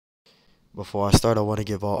Before I start, I want to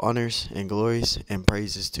give all honors and glories and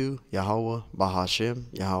praises to Yahweh, Bahashem,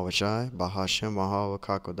 Yahweh Shai, Bahashem, Yahweh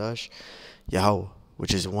Kakodash, Yahweh,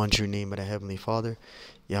 which is one true name of the Heavenly Father,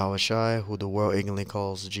 Yahweh Shai, who the world ignorantly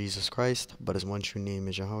calls Jesus Christ, but his one true name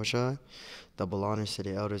is Yahweh Shai. Double honors to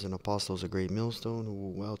the elders and apostles of Great Millstone, who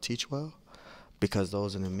will well teach well, because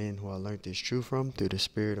those are the men who I learned this truth from, through the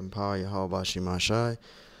Spirit and power of Yahweh Bashim Shai.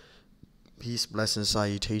 Peace, blessings,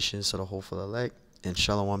 salutations to the hopeful elect. And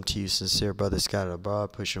shalom to you, sincere brothers scattered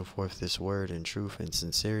abroad, pushing forth this word in truth and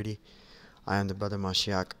sincerity. I am the brother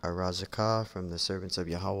Mashiach Arazakah from the Servants of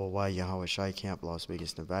Yahweh Yahweh Shai Camp, Las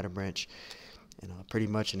Vegas, Nevada branch. And pretty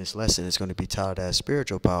much in this lesson, it's going to be titled as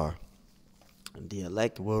spiritual power. And the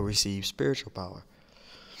elect will receive spiritual power.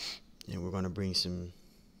 And we're going to bring some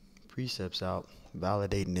precepts out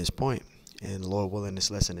validating this point. And Lord willing,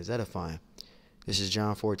 this lesson is edifying. This is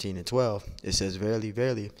John 14:12. It says, Verily,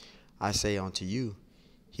 verily, I say unto you,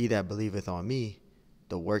 he that believeth on me,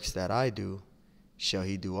 the works that I do, shall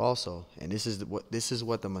he do also. And this is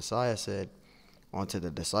what the Messiah said unto the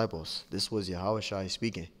disciples. This was Yahweh Shai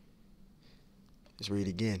speaking. Let's read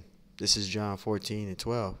again. This is John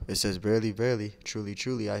 14:12. It says, Verily, verily, truly,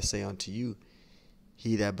 truly, I say unto you,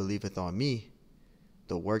 he that believeth on me,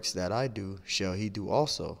 the works that I do, shall he do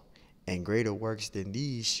also. And greater works than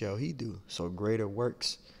these shall he do. So greater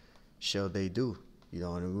works shall they do.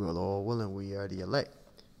 And we are all willing, we are the elect.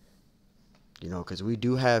 Because we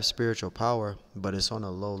do have spiritual power, but it's on a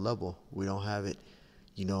low level. We don't have it,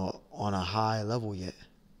 on a high level yet.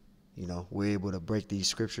 We're able to break these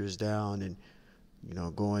scriptures down and,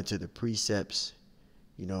 go into the precepts.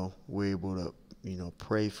 We're able to,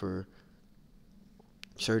 pray for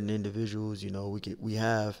certain individuals. We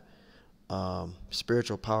have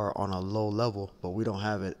spiritual power on a low level, but we don't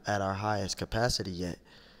have it at our highest capacity yet.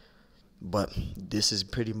 But this is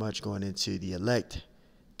pretty much going into the elect.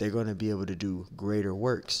 They're going to be able to do greater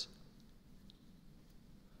works.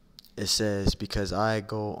 It says, because I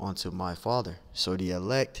go unto my Father. So the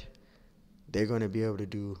elect, they're going to be able to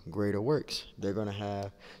do greater works. They're going to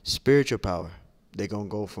have spiritual power. They're going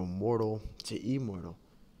to go from mortal to immortal.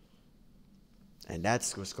 And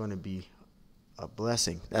that's what's going to be a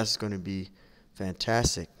blessing. That's going to be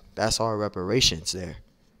fantastic. That's our reparations there.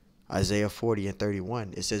 Isaiah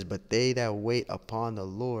 40:31. It says, But they that wait upon the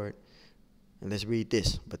Lord, and let's read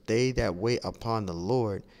this, but they that wait upon the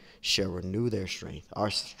Lord shall renew their strength. Our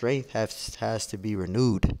strength has to be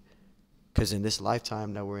renewed, because in this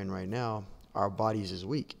lifetime that we're in right now, our bodies is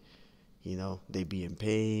weak. They be in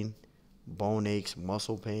pain, bone aches,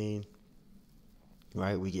 muscle pain,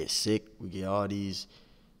 right? We get sick. We get all these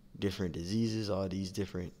different diseases, all these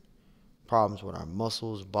different problems with our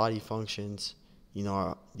muscles, body functions.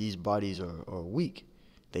 These bodies are weak.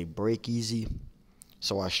 They break easy.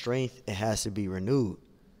 So our strength, it has to be renewed.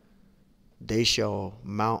 They shall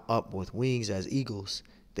mount up with wings as eagles.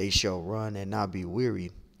 They shall run and not be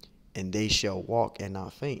weary. And they shall walk and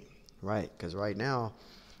not faint. Right? Because right now,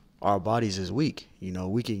 our bodies is weak.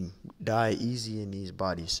 We can die easy in these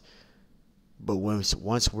bodies. But once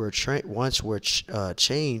we're changed,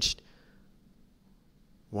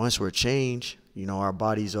 our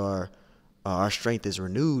bodies are, our strength is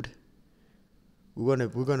renewed. We're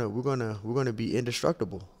gonna be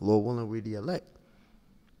indestructible. Lord willing, we're the elect,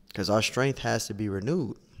 because our strength has to be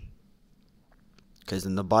renewed. Because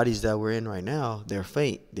in the bodies that we're in right now, they're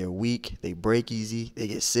faint, they're weak, they break easy, they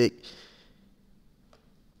get sick.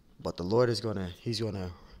 But the Lord He's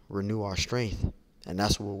gonna renew our strength, and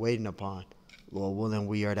that's what we're waiting upon. Lord willing,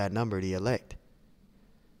 we are that number, the elect.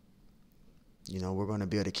 We're going to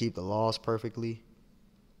be able to keep the laws perfectly.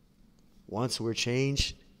 Once we're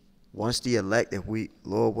changed, once the elect,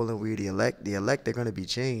 Lord willing, we're the elect, they're going to be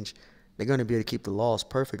changed. They're going to be able to keep the laws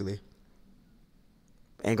perfectly.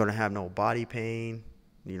 Ain't going to have no body pain,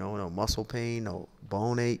 no muscle pain, no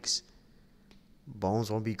bone aches. Bones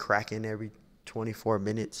won't be cracking every 24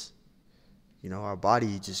 minutes. Our body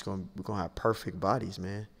we're going to have perfect bodies,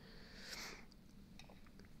 man.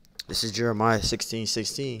 This is Jeremiah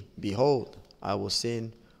 16:16. Behold, I will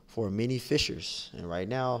send for many fishers. And right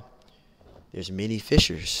now, there's many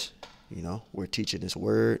fishers. We're teaching this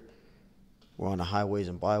word. We're on the highways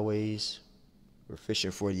and byways. We're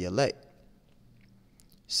fishing for the elect,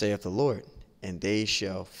 saith the Lord, and they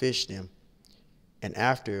shall fish them. And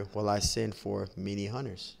after will I send for many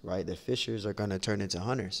hunters. Right? The fishers are going to turn into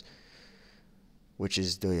hunters, which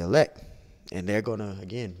is the elect. And they're going to,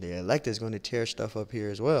 again, the elect is going to tear stuff up here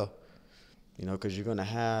as well. Because you're going to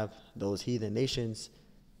have those heathen nations.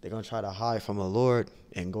 They're going to try to hide from the Lord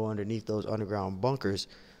and go underneath those underground bunkers.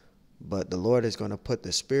 But the Lord is going to put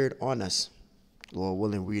the Spirit on us. Lord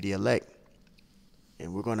willing, we the elect.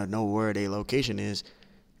 and we're going to know where their location is,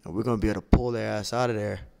 and we're going to be able to pull their ass out of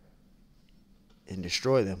there and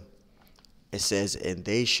destroy them. It says, and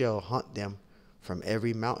they shall hunt them from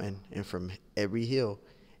every mountain and from every hill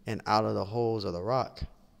and out of the holes of the rock.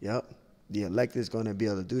 Yep. The elect is going to be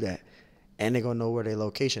able to do that. And they're going to know where their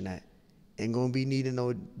location at. Ain't going to be needing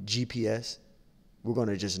no GPS. We're going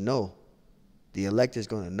to just know. The elect is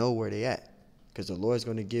going to know where they at, because the Lord is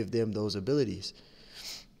going to give them those abilities.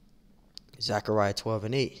 Zechariah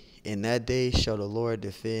 12:8. In that day shall the Lord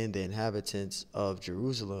defend the inhabitants of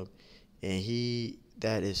Jerusalem, and he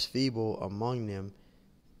that is feeble among them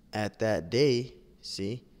at that day,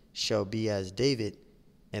 see, shall be as David,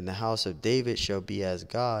 and the house of David shall be as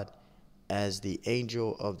God, as the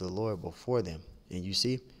angel of the Lord before them. And you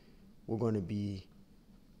see, we're going to be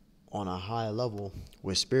on a high level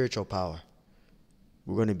with spiritual power.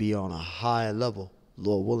 We're going to be on a high level,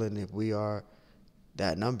 Lord willing, if we are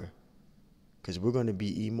that number, because we're going to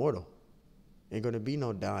be immortal. Ain't going to be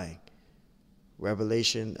no dying.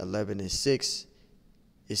 Revelation 11:6,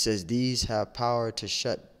 it says, these have power to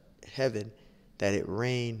shut heaven, that it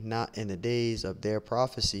rain not in the days of their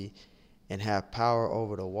prophecy, and have power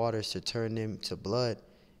over the waters to turn them to blood,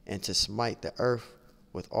 and to smite the earth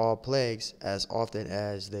with all plagues as often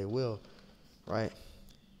as they will. Right?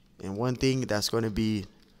 And one thing that's going to be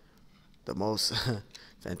the most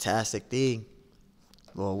fantastic thing,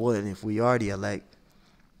 Lord willing, if we are the elect,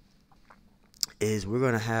 is we're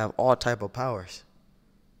going to have all type of powers.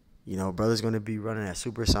 You know, brothers going to be running at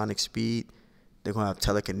supersonic speed. They're going to have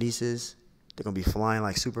telekinesis. They're going to be flying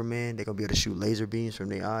like Superman. They're going to be able to shoot laser beams from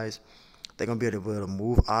their eyes. They're going to be able to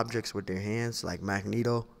move objects with their hands like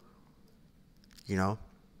Magneto. You know.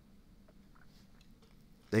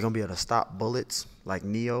 They're going to be able to stop bullets like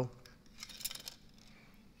Neo.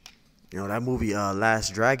 You know, that movie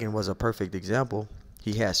Last Dragon was a perfect example.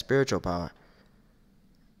 He had spiritual power.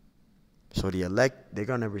 So the elect, they're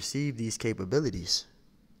going to receive these capabilities.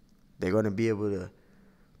 They're going to be able to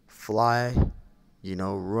fly, you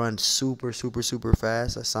know, run super, super, super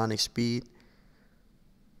fast at sonic speed.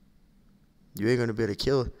 You ain't going to be able to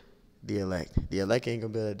kill the elect. The elect ain't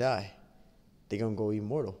going to be able to die. They're going to go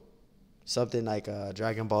immortal. Something like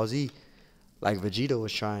Dragon Ball Z, like Vegeta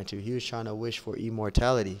was trying to. He was trying to wish for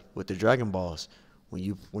immortality with the Dragon Balls. When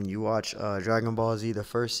you watch Dragon Ball Z, the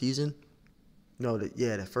first season,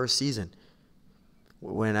 the first season,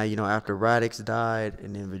 when after Radix died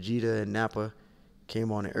and then Vegeta and Nappa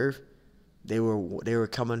came on the Earth, they were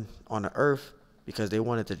coming on the Earth because they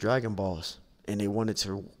wanted the Dragon Balls and they wanted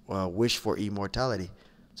to wish for immortality,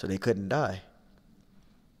 so they couldn't die.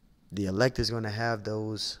 The elect is going to have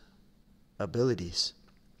those abilities,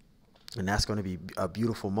 and that's going to be a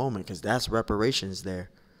beautiful moment, because that's reparations there.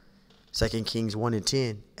 2 Kings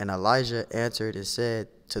 1:10, and Elijah answered and said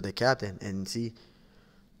to the captain, and see,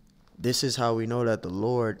 this is how we know that the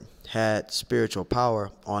Lord had spiritual power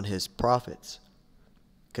on his prophets.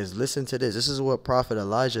 Because listen to this. This is what Prophet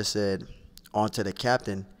Elijah said unto the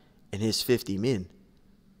captain and his 50 men.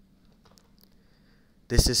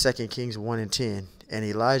 This is 2 Kings 1:10. And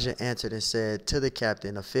Elijah answered and said to the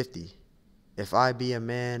captain of 50, if I be a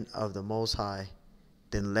man of the Most High,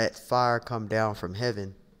 then let fire come down from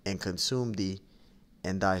heaven and consume thee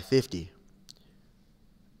and thy 50.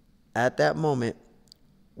 At that moment,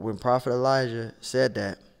 when Prophet Elijah said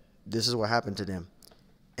that, this is what happened to them.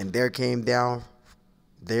 And there came down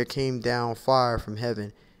fire from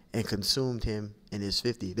heaven and consumed him and his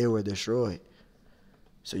 50. They were destroyed.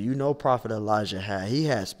 So you know Prophet Elijah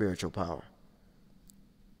had spiritual power.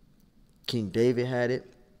 King David had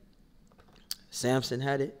it. Samson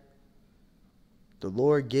had it. The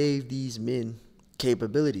Lord gave these men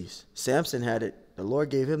capabilities. Samson had it. The Lord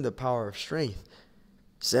gave him the power of strength.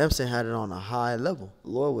 Samson had it on a high level.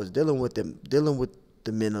 The Lord was dealing with them, dealing with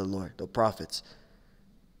the men of the Lord, the prophets.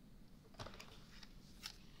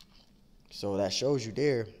 So that shows you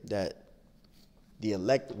there that the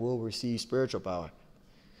elect will receive spiritual power.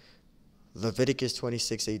 Leviticus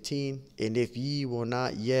 26:18, and if ye will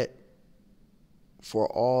not yet for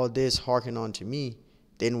all this hearken unto me,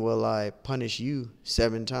 then will I punish you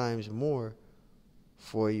 7 times more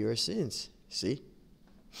for your sins. See?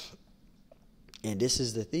 And this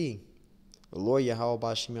is the thing. The Lord Yahweh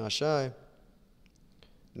Bashim Yashai,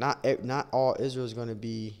 not all Israel is going to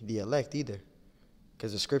be the elect either.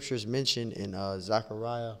 Because the scriptures mention in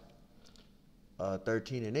Zechariah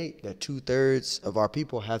 13:8 that 2/3 of our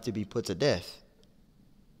people have to be put to death.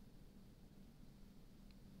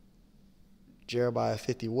 Jeremiah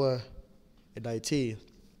 51:19,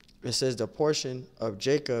 it says the portion of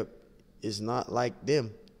Jacob is not like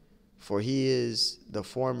them, for he is the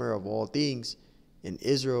former of all things, and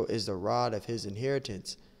Israel is the rod of his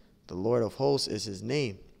inheritance. The Lord of hosts is his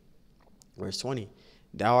name. Verse 20,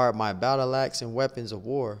 thou art my battle axe and weapons of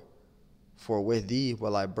war, for with thee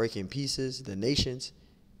will I break in pieces the nations,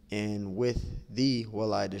 and with thee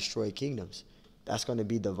will I destroy kingdoms. That's going to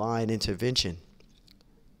be divine intervention.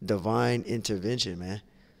 Divine intervention, man.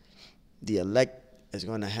 The elect is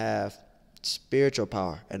going to have spiritual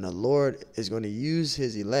power, and the Lord is going to use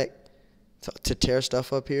his elect to tear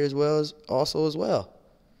stuff up here as well.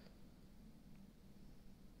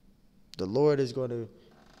 The Lord is going to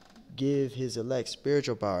give his elect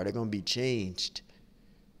spiritual power. They're going to be changed.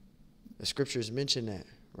 The scriptures mention that,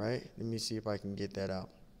 right? Let me see if I can get that out.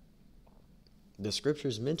 The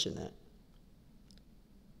scriptures mention that.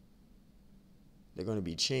 They're going to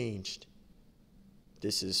be changed.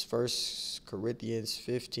 This is 1 Corinthians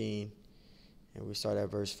 15, and we start at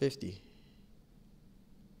verse 50.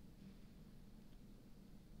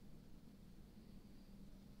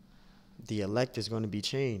 The elect is going to be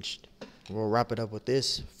changed. We'll wrap it up with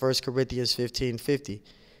this. 1 Corinthians 15:50.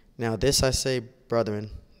 Now this I say, brethren,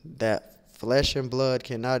 that flesh and blood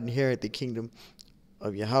cannot inherit the kingdom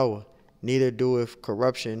of Yahweh, neither doeth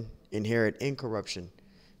corruption inherit incorruption.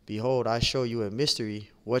 Behold, I show you a mystery.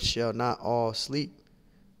 What shall not all sleep?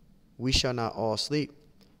 We shall not all sleep,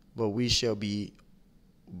 but we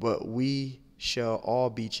shall all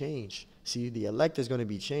be changed. See, the elect is going to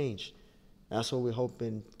be changed. That's what we're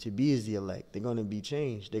hoping to be, is the elect. They're going to be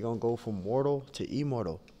changed. They're going to go from mortal to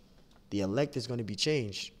immortal. The elect is going to be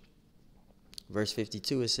changed. Verse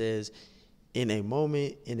 52, it says, in a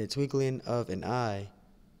moment, in the twinkling of an eye,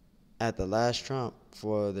 at the last trump,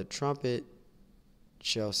 for the trumpet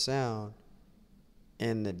shall sound,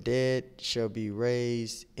 and the dead shall be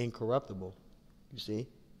raised incorruptible. You see?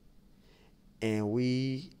 And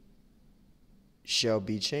we shall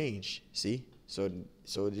be changed. See? So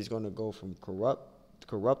it's going to go from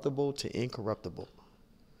corruptible to incorruptible.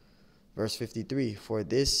 Verse 53, for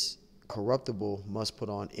this corruptible must put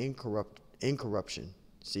on incorruption.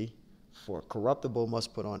 See? For corruptible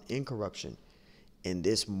must put on incorruption, and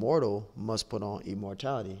this mortal must put on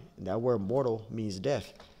immortality. And that word mortal means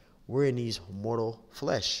death. We're in these mortal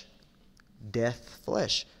flesh, death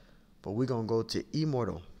flesh. But we're going to go to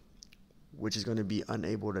immortal, which is going to be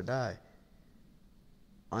unable to die.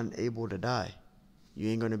 Unable to die. You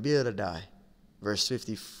ain't going to be able to die. Verse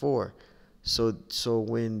 54. So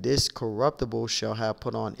when this corruptible shall have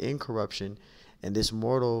put on incorruption, and this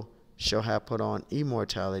mortal shall have put on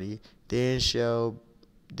immortality, then shall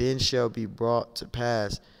be brought to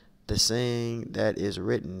pass the saying that is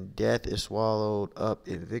written, death is swallowed up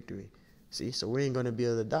in victory. See, so we ain't going to be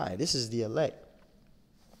able to die. This is the elect.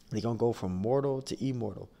 They're going to go from mortal to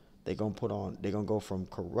immortal. They're going to go from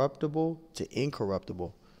corruptible to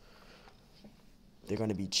incorruptible. They're going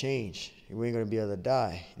to be changed. We ain't going to be able to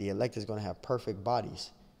die. The elect is going to have perfect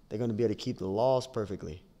bodies. They're going to be able to keep the laws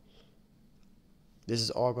perfectly. This is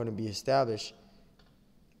all going to be established,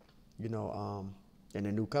 in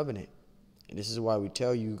the new covenant. And this is why we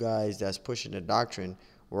tell you guys that's pushing the doctrine,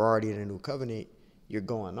 we're already in a new covenant, you're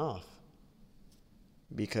going off.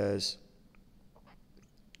 Because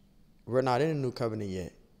we're not in a new covenant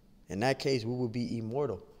yet. In that case, we would be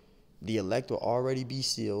immortal. The elect will already be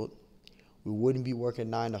sealed. We wouldn't be working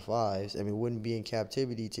 9 to 5s, and we wouldn't be in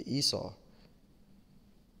captivity to Esau.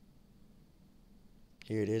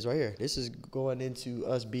 Here it is right here. This is going into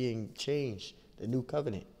us being changed, the new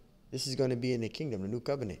covenant. This is going to be in the kingdom, the new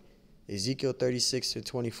covenant. Ezekiel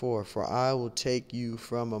 36:24. For I will take you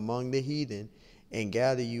from among the heathen and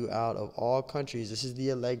gather you out of all countries. This is the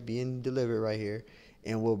elect being delivered right here,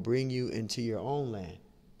 and will bring you into your own land.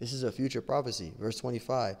 This is a future prophecy. Verse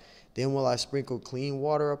 25. Then will I sprinkle clean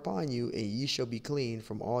water upon you, and ye shall be clean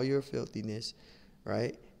from all your filthiness,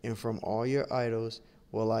 right? And from all your idols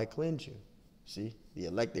will I cleanse you. See, the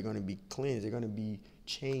elect, they're going to be cleansed. They're going to be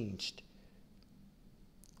changed.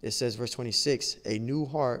 It says, verse 26, a new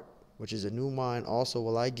heart, which is a new mind, also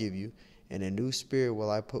will I give you, and a new spirit will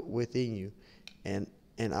I put within you. And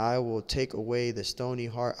I will take away the stony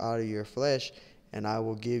heart out of your flesh, and I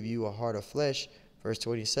will give you a heart of flesh. Verse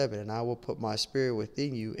 27, and I will put my spirit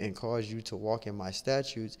within you and cause you to walk in my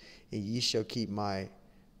statutes, and ye shall keep my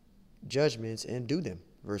judgments and do them.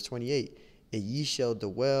 Verse 28, and ye shall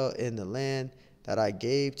dwell in the land that I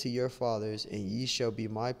gave to your fathers, and ye shall be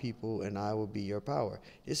my people, and I will be your power.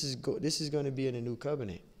 This is going to be in a new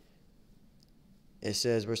covenant. It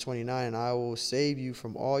says, verse 29, and I will save you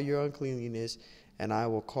from all your uncleanliness, and I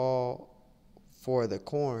will call for the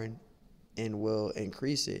corn and will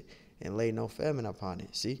increase it, and lay no famine upon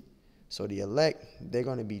it. See? So the elect, they're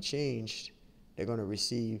going to be changed. They're going to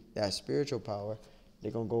receive that spiritual power.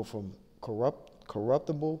 They're going to go from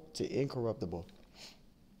corruptible to incorruptible.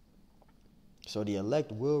 So the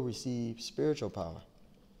elect will receive spiritual power.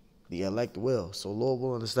 The elect will. So Lord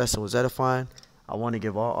willing, this lesson was edifying. I want to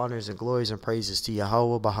give all honors and glories and praises to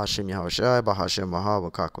Yahweh, Bahashem Yahushai, Bahashem Yahweh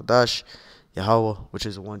Kakodash, Yahweh, which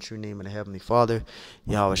is the one true name of the Heavenly Father,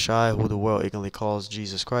 Yahushai, who the world ignorantly calls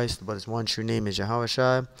Jesus Christ, but his one true name is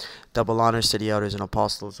Yahushai. Double honors to the elders and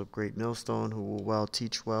apostles of Great Millstone, who will well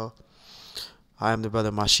teach well. I am the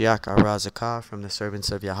brother Mashiach Arazakah from the servants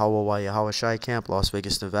of Yahweh Yahushai Camp, Las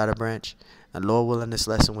Vegas, Nevada branch. And Lord willing, this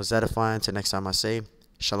lesson was edifying. Till next time I say,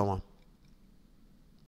 Shalom.